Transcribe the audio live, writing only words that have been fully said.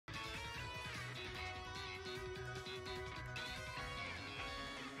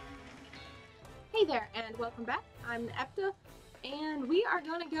Hey there, and welcome back. I'm Naepta, and we are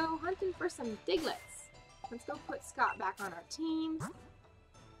going to go hunting for some Diglets. Let's go put Scott back on our team.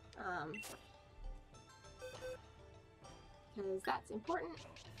 Because that's important.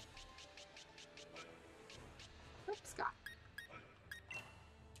 Oops, Scott.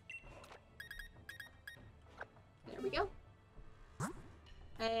 There we go.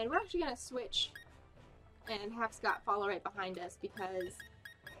 And we're actually going to switch and have Scott follow right behind us because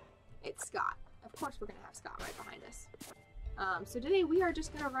it's Scott. Of course we're going to have Scott right behind us. So today we are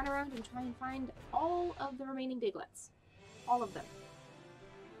just going to run around and try and find all of the remaining Diglets. All of them.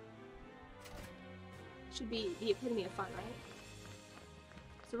 Should be the epitome of fun, right?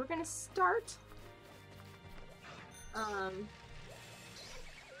 So we're going to start... I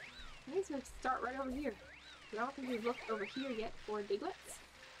guess we'll start right over here. I don't think we've looked over here yet for Diglets.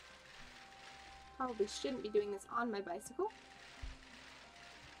 Probably shouldn't be doing this on my bicycle.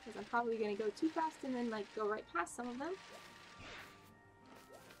 Because I'm probably going to go too fast and then, like, go right past some of them.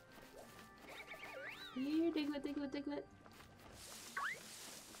 Here, Diglett, Diglett, Diglett.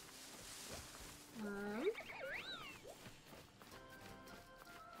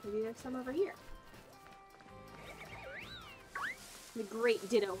 Maybe there's some over here. The Great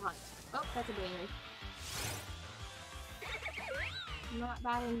Ditto Hunt. Oh, that's a Bunnery. I'm not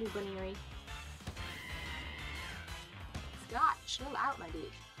battling you, Bunnery. Scott, chill out, my dude.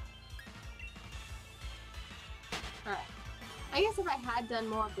 Alright. I guess if I had done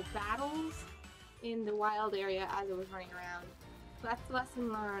more of the battles in the wild area as I was running around, that's a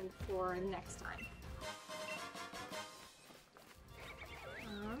lesson learned for the next time.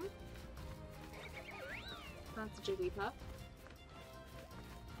 That's a Jigglypuff.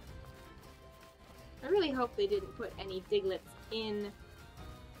 I really hope they didn't put any Diglets in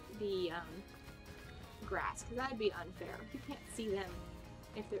the grass, because that'd be unfair. You can't see them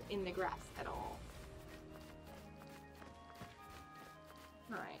if they're in the grass at all.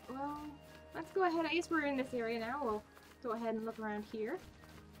 Alright, well, let's go ahead. I guess we're in this area now. We'll go ahead and look around here.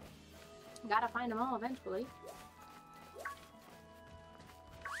 Gotta find them all eventually.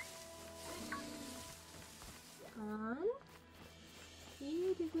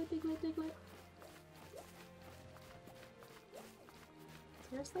 Here, Diglett, Diglett, Diglett.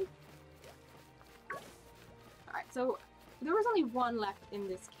 Seriously? Alright, so there was only one left in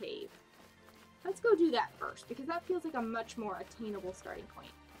this cave. Let's go do that first, because that feels like a much more attainable starting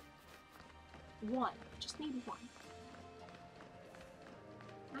point. One. Just need one.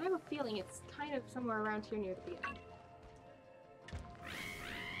 I have a feeling it's kind of somewhere around here near the beginning.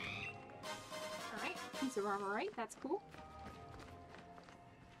 Alright, piece of armor, right? That's cool.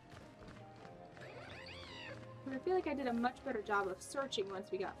 But I feel like I did a much better job of searching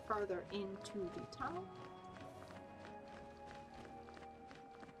once we got farther into the tunnel.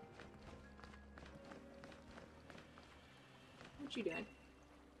 What you doing?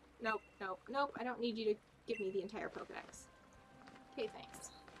 Nope, nope, nope. I don't need you to give me the entire Pokedex. Okay, thanks.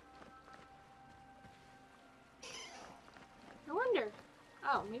 I wonder.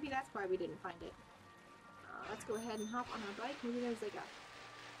 Oh, maybe that's why we didn't find it. Let's go ahead and hop on our bike. Maybe there's like a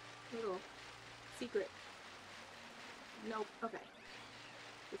little secret. Nope. Okay.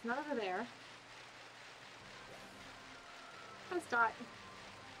 It's not over there. Hi, Scott.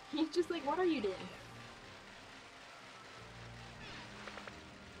 He's just like, what are you doing?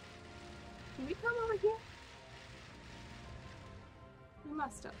 Can we come over here? We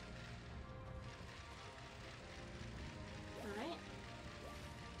must have. Alright.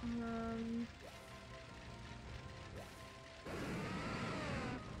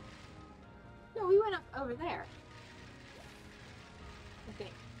 No, we went up over there. I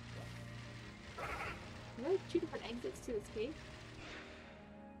think. Are there two different exits to this cave?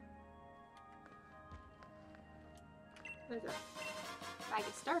 There's a bag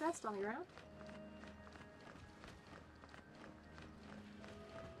of Stardust on the ground.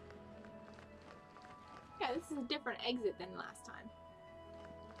 Yeah, this is a different exit than last time.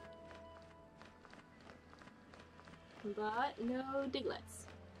 But no Diglets.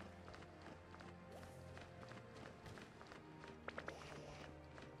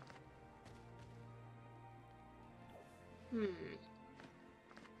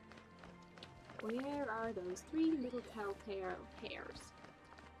 Where are those three little telltale hairs?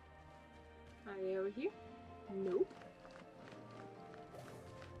 Are they over here? Nope.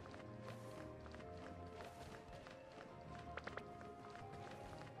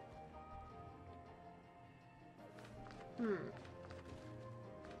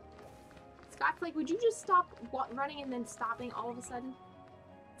 Scott's like, would you just stop running and then stopping all of a sudden?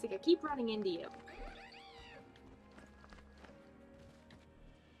 It's like I keep running into you.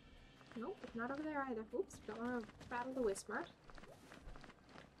 Nope, it's not over there either. Oops, don't want to battle the Whisper.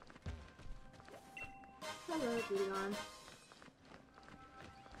 Hello, Diglett.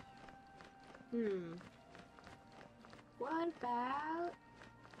 What about...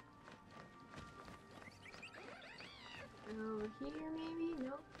 over here, maybe?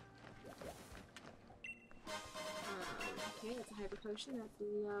 Nope. Okay, that's a Hyper Potion. That's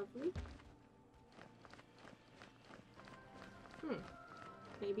lovely.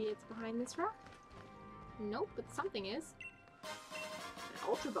 Maybe it's behind this rock? Nope, but something is. An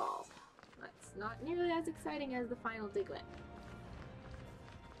Ultra Ball. That's not nearly as exciting as the final Diglett.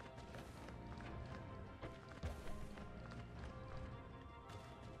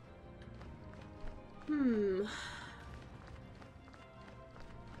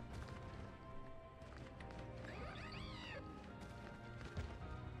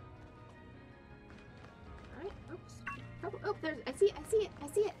 Alright, oops. Oh, there's, I see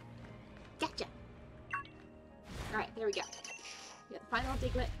it! Gotcha! Alright, there we go. We got the final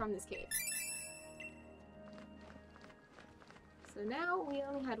Diglett from this cave. So now we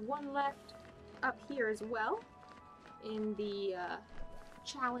only had one left up here as well, in the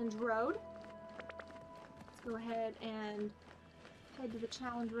Challenge Road. Let's go ahead and head to the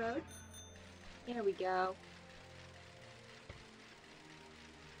Challenge Road. There we go.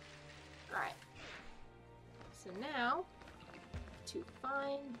 Alright. So now, to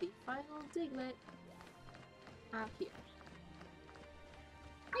find the final Diglett out here.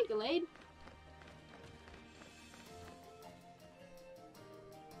 Hey, Galade!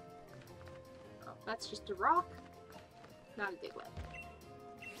 Oh, that's just a rock, not a Diglett.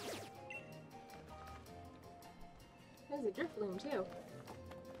 There's a Drifloon, too.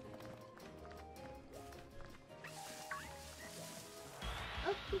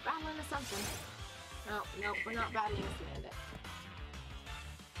 Oh, we're battling a something. Oh, no, we're not battling a Sandit.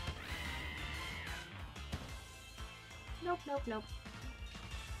 Nope, nope, nope.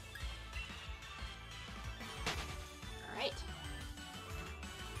 Alright.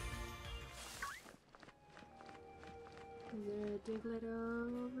 Is there a Diglett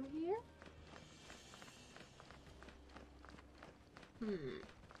over here?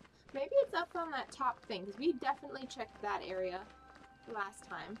 Maybe it's up on that top thing, because we definitely checked that area last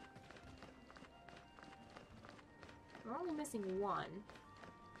time. We're only missing one.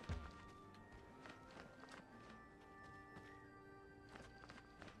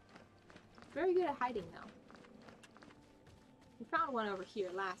 Very good at hiding, though. We found one over here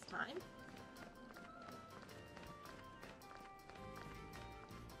last time.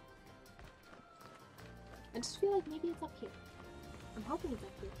 I just feel like maybe it's up here. I'm hoping it's up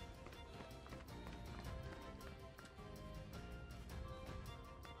here.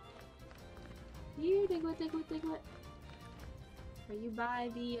 Here, Diglett, Diglett, Diglett. Are you by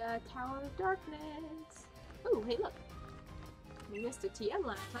the Tower of Darkness? Oh, hey, look. We missed a TM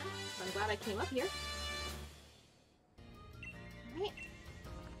last time, so I'm glad I came up here. Alright.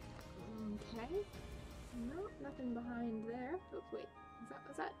 Okay. Nope, nothing behind there. Oops, wait.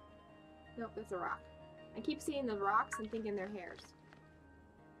 Was that? Nope, that's a rock. I keep seeing the rocks and thinking they're hairs.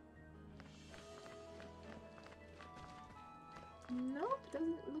 Nope,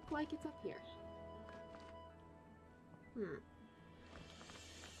 doesn't look like it's up here.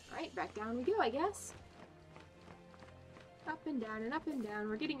 Alright, back down we go, I guess. Up and down and up and down.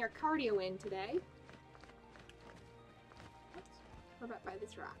 We're getting our cardio in today. Oops. What about by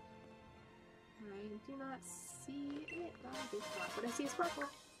this rock? I do not see it by this rock, but I see a sparkle.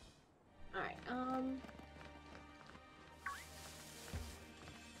 Alright,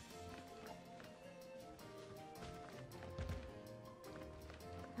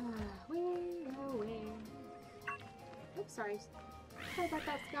 where? Oops, sorry. Sorry about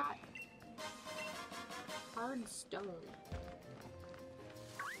that, Scott. Hard stone.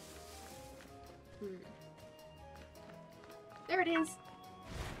 There it is!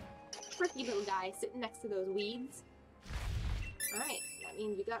 Tricky little guy sitting next to those weeds. Alright, that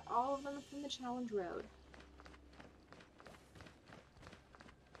means we got all of them from the Challenge Road.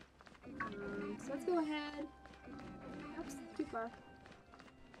 So let's go ahead. Oops, too far.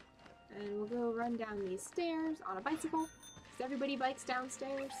 And we'll go run down these stairs on a bicycle, because everybody bikes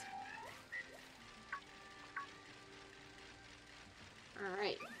downstairs.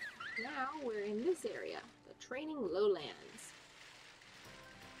 Alright, now we're in this area, the Training Lowlands.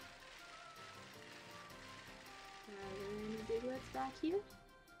 Are there any Digletts back here?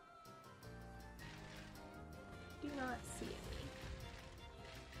 Do not see any.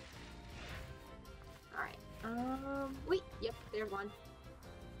 Alright, wait, yep, there's one.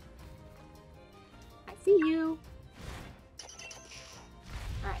 I see you!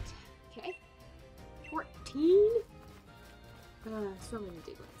 Alright, So many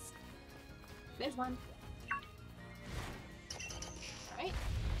Diglets. There's one. Alright.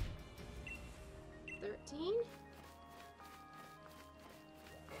 13.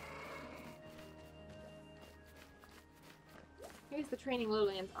 I guess the training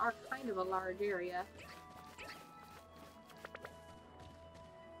lowlands are kind of a large area.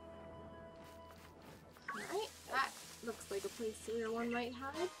 Alright, that looks like a place where one might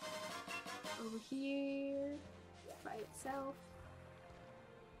hide. Over here, by itself.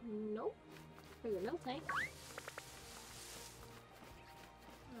 Nope. There's a milk tank.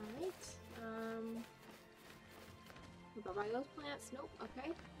 Alright, what about by those plants? Nope,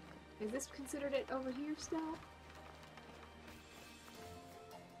 okay. Is this considered it over here still?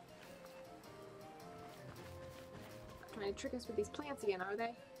 Not trying to trick us with these plants again, are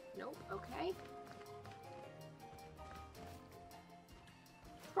they? Nope, okay.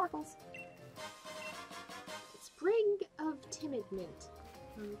 Sparkles. Sprig of Timid Mint.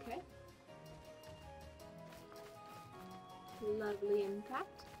 Okay. Lovely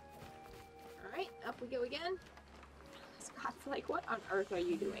impact. Alright, up we go again. Scott's like, what on earth are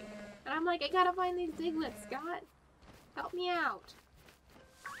you doing? And I'm like, I gotta find these Diglets, Scott. Help me out.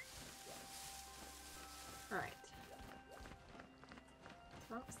 Alright.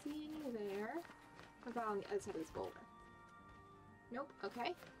 Don't see any there. What about on the other side of this boulder? Nope,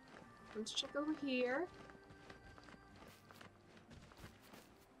 okay. Let's check over here.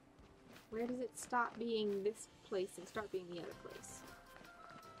 Where does it stop being this place and start being the other place?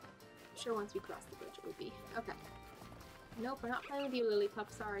 I'm sure once we cross the bridge it would be. Okay. Nope, we're not playing with you, Lilypup,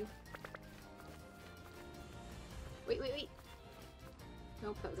 sorry. Wait, wait, wait!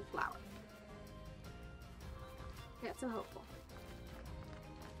 Nope, that was a flower. That's so hopeful.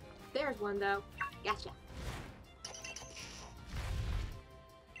 There's one, though. Gotcha.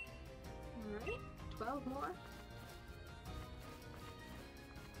 Alright, 12 more.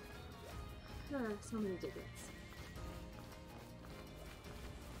 So many Diglets.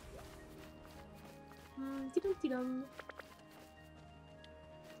 Dee-dum-dee-dum.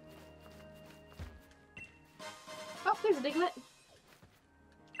 Oh, there's a Diglett.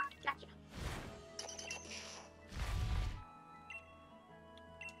 Gotcha.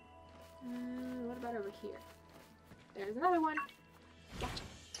 What about over here? There's another one. Gotcha.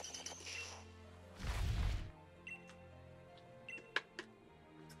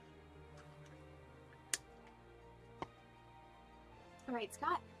 Alright,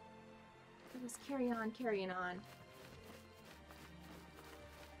 Scott. Let's carry on, carrying on.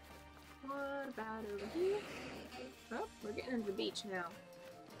 What about over here? Oh, we're getting into the beach now.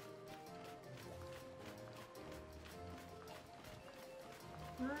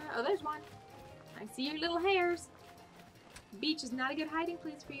 Oh, there's one. I see your little hairs. Beach is not a good hiding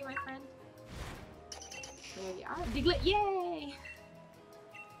place for you, my friend. There you are. Diglett, yay!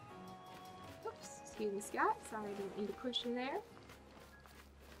 Oops, excuse me, Scott. Sorry, I didn't mean to push you there.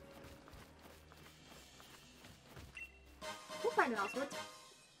 We'll find it all sorts.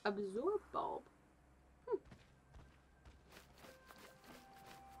 Absorb bulb.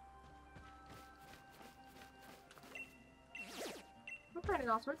 We're finding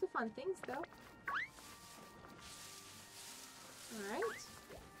all sorts of fun things, though. Alright.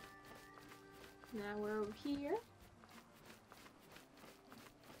 Now we're over here.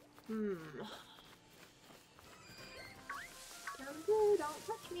 Come through, don't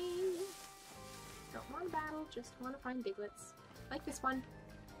touch me. Don't want to battle, just want to find Diglets. Like this one.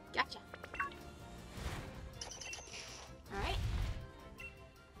 Gotcha. Alright.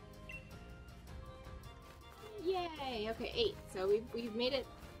 Yay! Okay, 8. So we've made it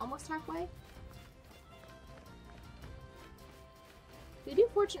almost halfway. They do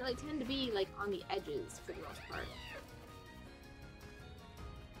fortunately tend to be like on the edges for the most part.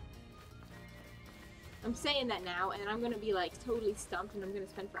 I'm saying that now, and I'm gonna be like totally stumped, and I'm gonna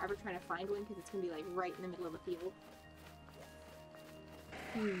spend forever trying to find one because it's gonna be like right in the middle of the field.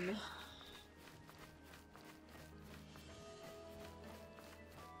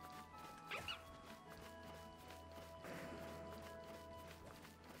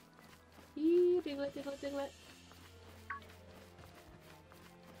 Diglett, Diglett, Diglett.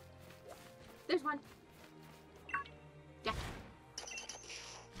 There's one. Yeah.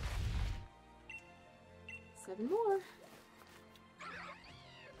 7 more.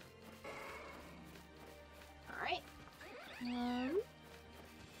 Alright. Oh,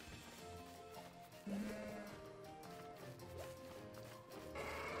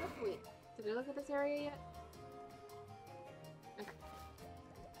 wait. Did I look at this area yet? Okay.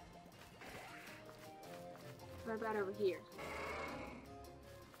 What about over here?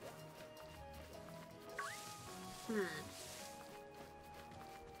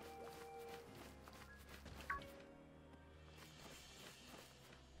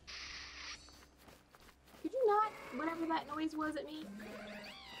 whatever that noise was at me.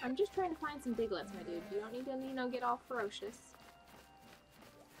 I'm just trying to find some Digletts, my dude. You don't need to, you know, get all ferocious.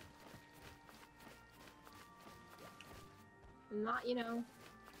 I'm not, you know,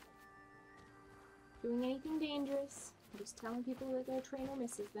 doing anything dangerous. I'm just telling people that their trainer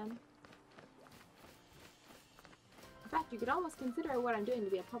misses them. In fact, you could almost consider what I'm doing to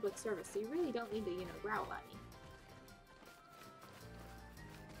be a public service, so you really don't need to, you know, growl at me.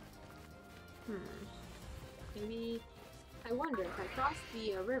 Maybe... I wonder, if I cross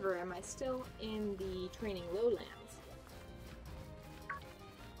the river, am I still in the training lowlands?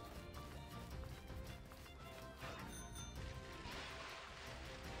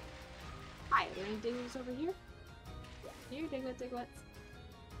 Hi, are there any Digletts over here? Here, Digletts.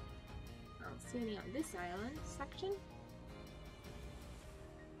 I don't see any on this island section.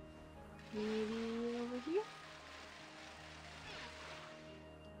 Maybe over here?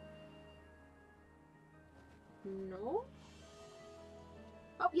 No?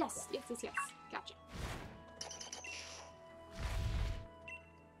 Oh, yes. Gotcha.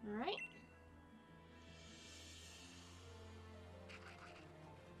 Alright.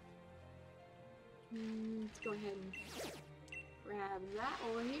 Let's go ahead and grab that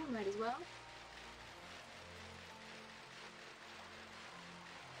over here. Might as well.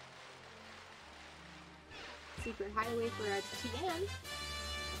 Secret hideaway for a TN.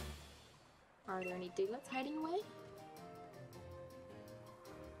 Are there any Digletts hiding away?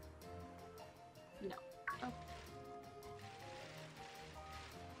 No. Oh.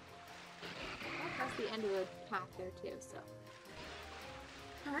 Well, that's the end of the path there too, so.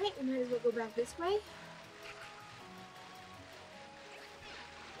 Alright, we might as well go back this way.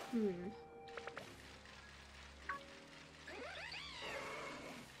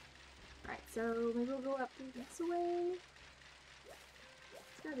 Alright, so maybe we'll go up this way.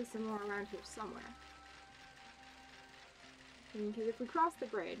 There's gotta be some more around here somewhere. Because if we cross the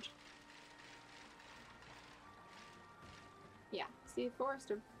bridge... Yeah, see, the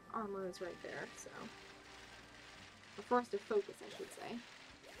Forest of Armor is right there, so... The Forest of Focus, I should say.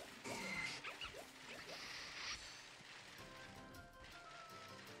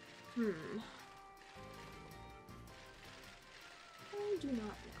 I do not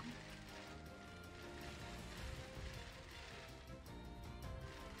know.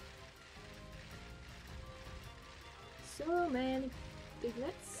 So many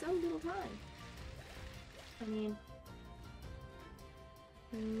Digletts, so little time. I mean,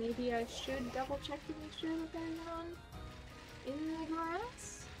 maybe I should double check to make sure that there's none in the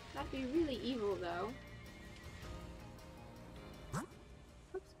grass? That'd be really evil, though.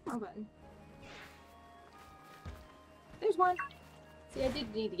 Oops, wrong button. There's one! See, I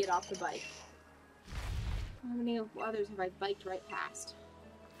did need to get off the bike. How many others have I biked right past?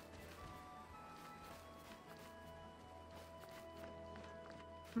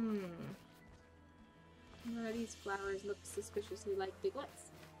 None of these flowers look suspiciously like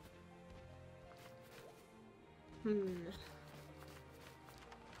Digletts.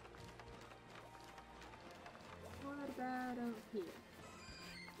 What about over here?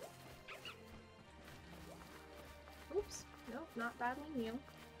 Oops. Nope, not battling you.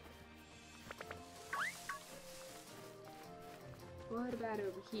 What about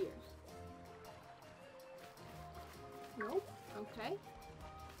over here? Nope. Okay.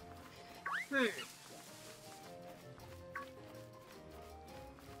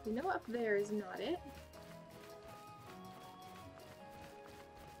 You know up there is not it.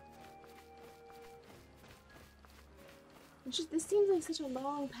 It's just, this seems like such a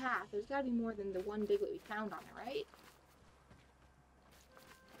long path. There's gotta be more than the one Diglett we found on it, right?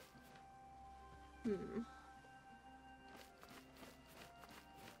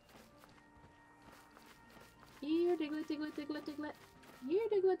 Here, Diglett. Here,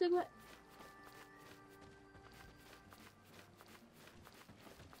 Diglett.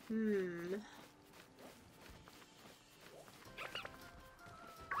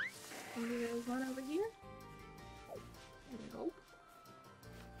 Maybe there's one over here? Nope.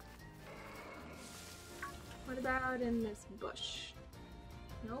 What about in this bush?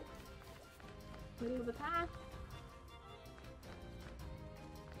 Nope. Middle of the path?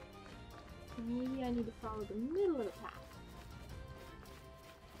 Maybe I need to follow the middle of the path.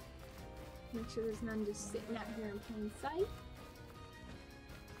 Make sure there's none just sitting out here in plain sight.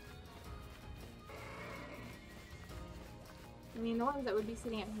 I mean, the ones that would be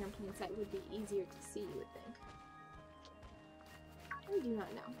sitting out here in plain sight would be easier to see, you would think. I do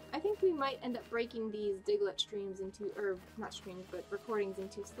not know. I think we might end up breaking these Diglett streams into, or not streams, but recordings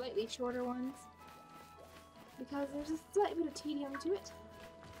into slightly shorter ones. Because there's a slight bit of tedium to it.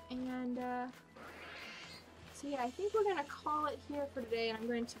 And, So yeah, I think we're going to call it here for today, and I'm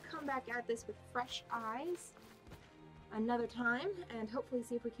going to come back at this with fresh eyes another time, and hopefully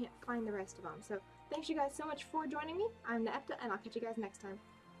see if we can't find the rest of them. So thanks you guys so much for joining me. I'm Naepta, and I'll catch you guys next time.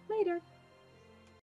 Later!